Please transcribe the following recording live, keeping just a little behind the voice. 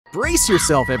Brace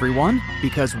yourself, everyone,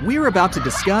 because we're about to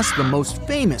discuss the most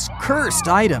famous cursed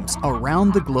items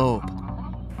around the globe.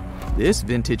 This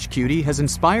vintage cutie has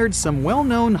inspired some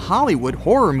well-known Hollywood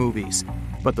horror movies,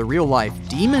 but the real-life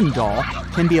demon doll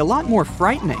can be a lot more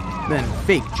frightening than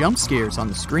fake jump scares on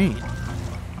the screen.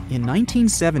 In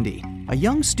 1970, a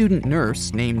young student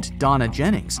nurse named Donna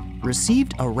Jennings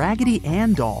received a Raggedy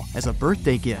Ann doll as a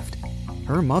birthday gift.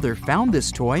 Her mother found this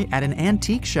toy at an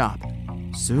antique shop.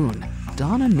 Soon,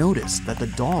 Donna noticed that the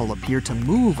doll appeared to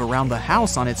move around the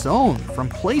house on its own from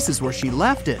places where she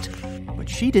left it. But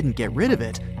she didn't get rid of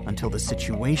it until the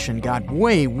situation got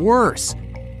way worse.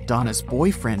 Donna's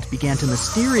boyfriend began to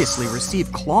mysteriously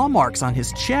receive claw marks on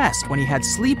his chest when he had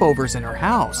sleepovers in her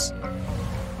house.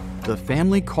 The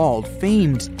family called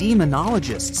famed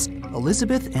demonologists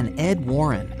Elizabeth and Ed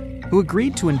Warren, who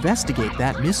agreed to investigate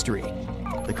that mystery.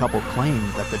 The couple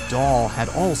claimed that the doll had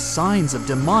all signs of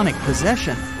demonic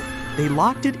possession. They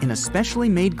locked it in a specially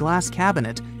made glass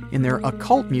cabinet in their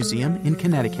occult museum in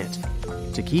Connecticut.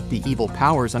 To keep the evil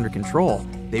powers under control,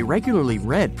 they regularly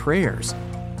read prayers.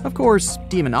 Of course,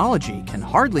 demonology can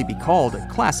hardly be called a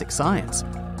classic science,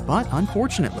 but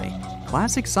unfortunately,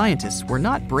 classic scientists were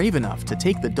not brave enough to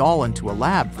take the doll into a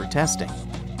lab for testing.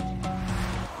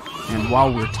 And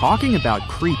while we're talking about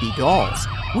creepy dolls,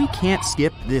 we can't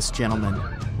skip this gentleman.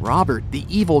 Robert the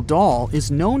Evil Doll is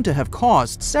known to have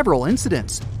caused several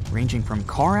incidents, ranging from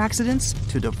car accidents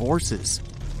to divorces.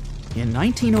 In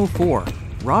 1904,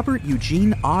 Robert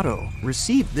Eugene Otto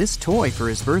received this toy for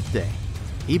his birthday.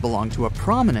 He belonged to a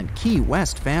prominent Key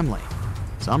West family.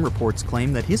 Some reports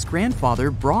claim that his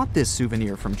grandfather brought this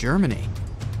souvenir from Germany.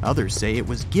 Others say it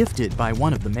was gifted by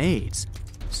one of the maids.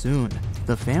 Soon,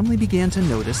 the family began to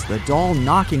notice the doll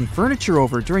knocking furniture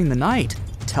over during the night,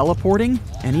 teleporting,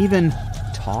 and even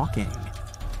talking.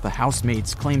 The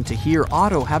housemaids claimed to hear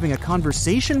Otto having a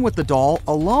conversation with the doll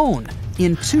alone,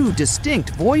 in two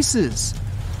distinct voices.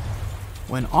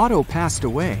 When Otto passed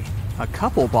away, a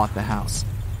couple bought the house,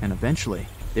 and eventually,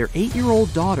 their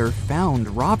 8-year-old daughter found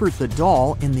Robert the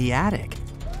doll in the attic.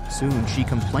 Soon, she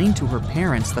complained to her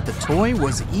parents that the toy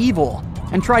was evil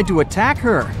and tried to attack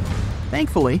her.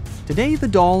 Thankfully, today the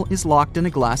doll is locked in a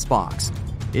glass box.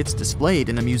 It's displayed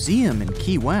in a museum in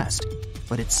Key West,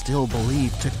 but it's still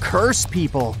believed to curse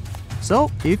people. So,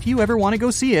 if you ever want to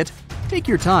go see it, take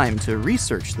your time to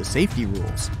research the safety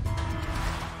rules.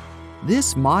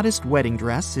 This modest wedding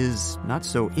dress is not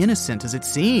so innocent as it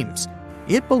seems.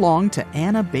 It belonged to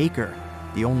Anna Baker,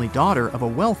 the only daughter of a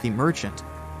wealthy merchant.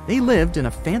 They lived in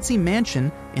a fancy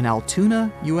mansion in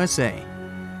Altoona, USA.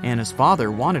 Anna's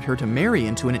father wanted her to marry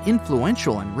into an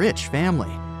influential and rich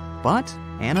family. But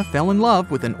Anna fell in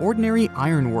love with an ordinary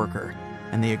iron worker,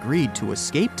 and they agreed to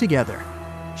escape together.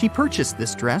 She purchased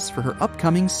this dress for her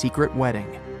upcoming secret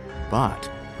wedding. But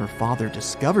her father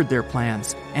discovered their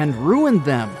plans and ruined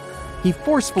them. He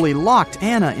forcefully locked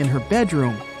Anna in her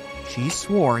bedroom. She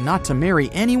swore not to marry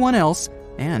anyone else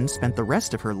and spent the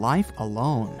rest of her life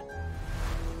alone.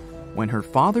 When her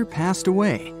father passed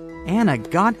away, Anna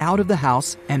got out of the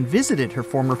house and visited her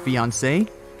former fiancé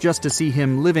just to see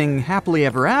him living happily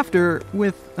ever after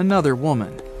with another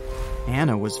woman.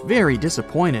 Anna was very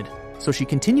disappointed, so she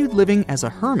continued living as a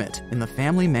hermit in the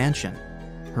family mansion.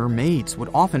 Her maids would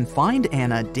often find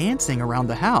Anna dancing around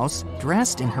the house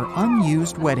dressed in her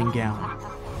unused wedding gown.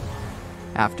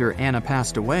 After Anna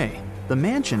passed away, the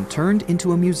mansion turned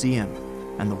into a museum,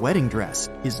 and the wedding dress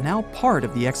is now part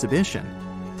of the exhibition.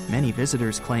 Many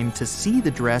visitors claim to see the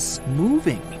dress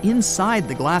moving inside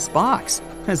the glass box,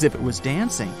 as if it was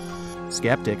dancing.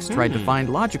 Skeptics tried to find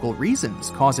logical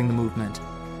reasons causing the movement,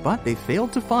 but they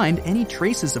failed to find any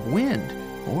traces of wind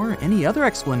or any other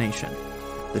explanation.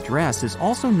 The dress is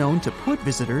also known to put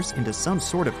visitors into some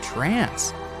sort of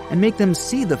trance and make them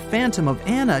see the phantom of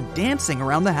Anna dancing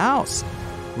around the house.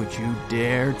 Would you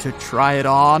dare to try it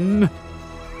on?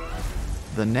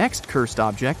 The next cursed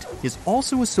object is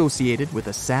also associated with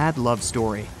a sad love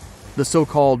story. The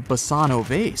so-called Bassano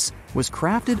vase was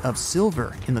crafted of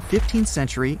silver in the 15th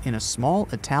century in a small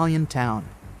Italian town.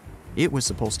 It was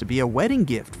supposed to be a wedding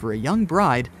gift for a young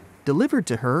bride delivered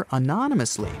to her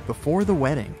anonymously before the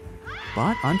wedding.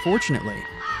 But unfortunately,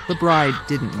 the bride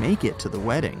didn't make it to the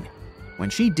wedding. When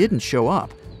she didn't show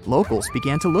up, locals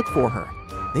began to look for her.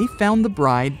 They found the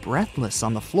bride breathless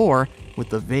on the floor with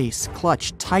the vase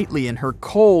clutched tightly in her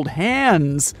cold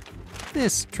hands.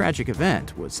 This tragic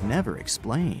event was never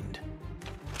explained.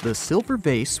 The silver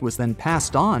vase was then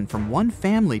passed on from one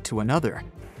family to another,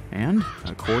 and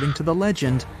according to the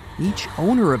legend, each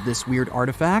owner of this weird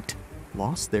artifact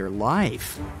lost their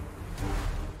life.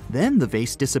 Then the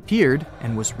vase disappeared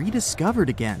and was rediscovered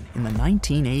again in the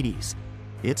 1980s.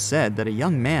 It's said that a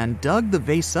young man dug the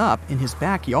vase up in his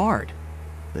backyard.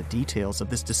 The details of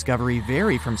this discovery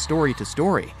vary from story to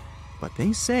story, but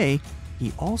they say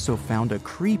he also found a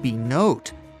creepy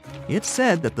note. It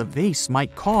said that the vase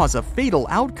might cause a fatal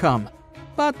outcome,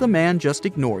 but the man just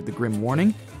ignored the grim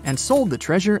warning and sold the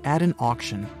treasure at an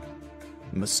auction.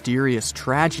 Mysterious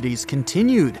tragedies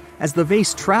continued as the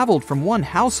vase traveled from one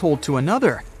household to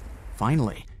another.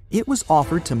 Finally, it was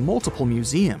offered to multiple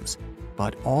museums,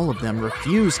 but all of them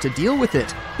refused to deal with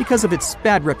it because of its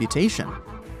bad reputation.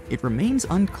 It remains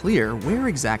unclear where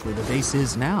exactly the vase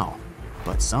is now,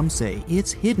 but some say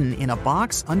it's hidden in a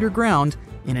box underground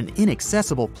in an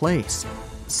inaccessible place.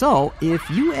 So, if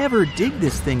you ever dig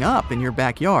this thing up in your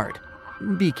backyard,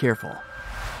 be careful.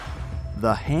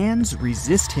 The Hands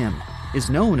Resist Him is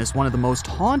known as one of the most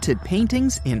haunted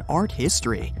paintings in art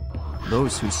history.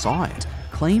 Those who saw it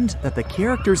claimed that the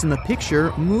characters in the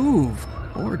picture move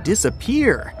or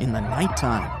disappear in the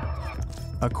nighttime.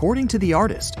 According to the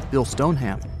artist, Bill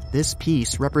Stoneham, this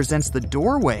piece represents the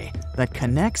doorway that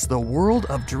connects the world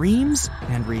of dreams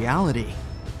and reality.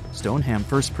 Stoneham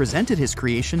first presented his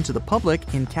creation to the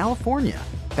public in California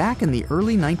back in the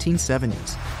early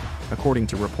 1970s. According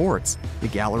to reports, the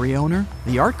gallery owner,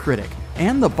 the art critic,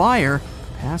 and the buyer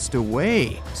passed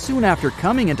away soon after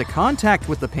coming into contact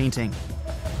with the painting.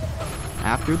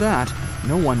 After that,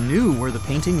 no one knew where the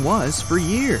painting was for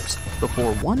years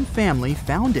before one family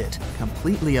found it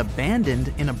completely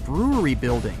abandoned in a brewery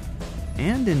building.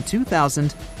 And in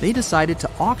 2000, they decided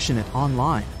to auction it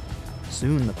online.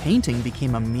 Soon the painting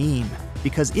became a meme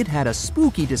because it had a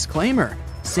spooky disclaimer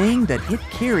saying that it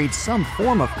carried some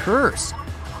form of curse.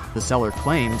 The seller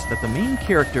claimed that the main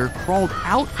character crawled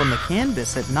out from the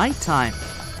canvas at nighttime.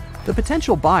 The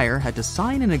potential buyer had to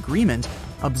sign an agreement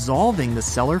absolving the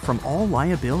seller from all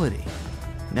liability.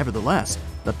 Nevertheless,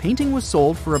 the painting was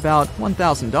sold for about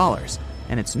 $1,000,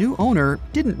 and its new owner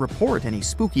didn't report any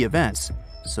spooky events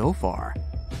so far.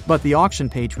 But the auction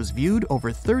page was viewed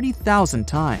over 30,000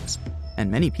 times, and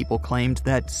many people claimed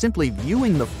that simply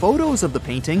viewing the photos of the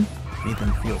painting made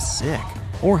them feel sick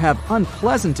or have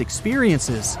unpleasant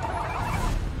experiences.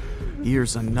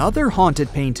 Here's another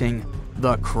haunted painting,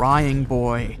 The Crying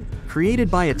Boy,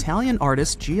 created by Italian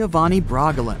artist Giovanni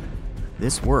Bragolin.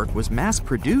 This work was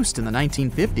mass-produced in the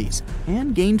 1950s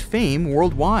and gained fame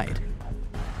worldwide.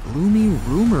 Gloomy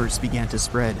rumors began to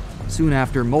spread soon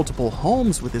after multiple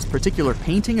homes with this particular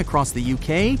painting across the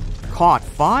UK caught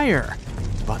fire.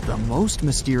 But the most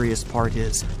mysterious part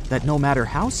is that no matter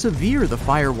how severe the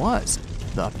fire was,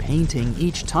 the painting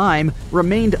each time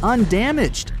remained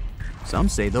undamaged. Some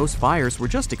say those fires were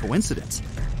just a coincidence,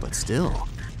 but still,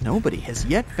 nobody has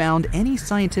yet found any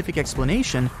scientific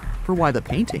explanation for why the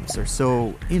paintings are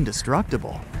so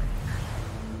indestructible.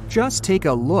 Just take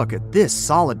a look at this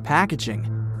solid packaging.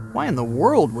 Why in the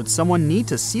world would someone need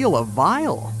to seal a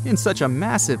vial in such a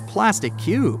massive plastic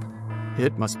cube?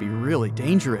 It must be really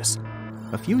dangerous.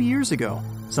 A few years ago,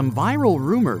 some viral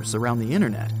rumors around the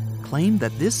internet claimed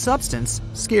that this substance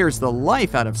scares the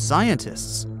life out of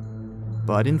scientists.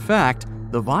 But in fact,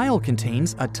 the vial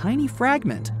contains a tiny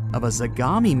fragment of a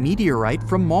Zagami meteorite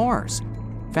from Mars.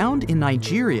 Found in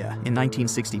Nigeria in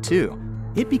 1962,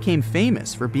 it became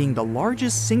famous for being the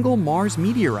largest single Mars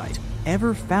meteorite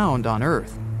ever found on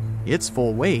Earth. Its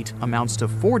full weight amounts to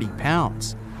 40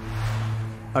 pounds.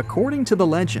 According to the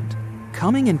legend,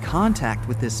 coming in contact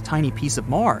with this tiny piece of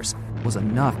Mars was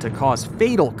enough to cause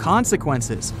fatal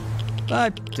consequences.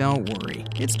 But don't worry,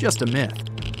 it's just a myth.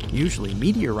 Usually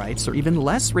meteorites are even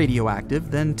less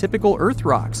radioactive than typical Earth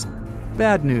rocks.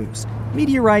 Bad news,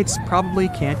 meteorites probably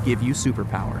can't give you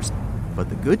superpowers. But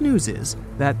the good news is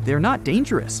that they're not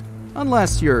dangerous,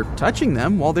 unless you're touching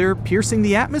them while they're piercing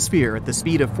the atmosphere at the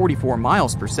speed of 44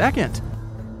 miles per second.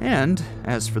 And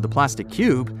as for the plastic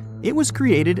cube, it was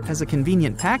created as a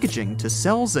convenient packaging to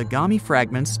sell Zagami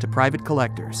fragments to private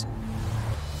collectors.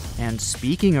 And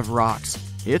speaking of rocks,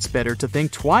 it's better to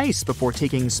think twice before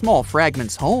taking small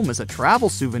fragments home as a travel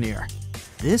souvenir.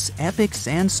 This epic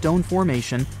sandstone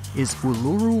formation is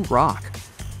Uluru Rock.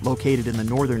 Located in the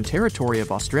Northern Territory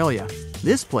of Australia,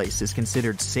 this place is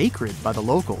considered sacred by the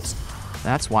locals.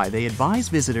 That's why they advise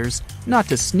visitors not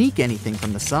to sneak anything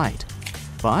from the site.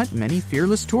 But many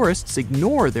fearless tourists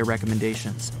ignore their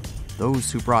recommendations.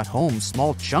 Those who brought home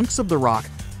small chunks of the rock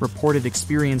reported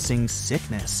experiencing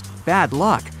sickness, bad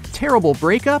luck, terrible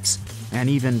breakups, and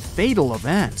even fatal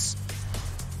events.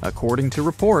 According to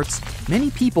reports, many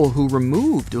people who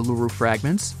removed Uluru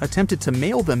fragments attempted to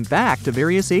mail them back to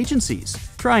various agencies,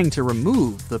 trying to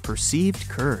remove the perceived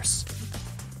curse.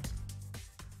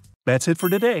 That's it for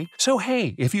today. So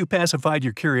hey, if you pacified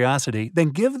your curiosity, then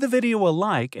give the video a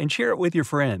like and share it with your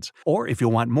friends. Or if you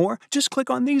want more, just click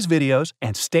on these videos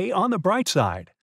and stay on the bright side.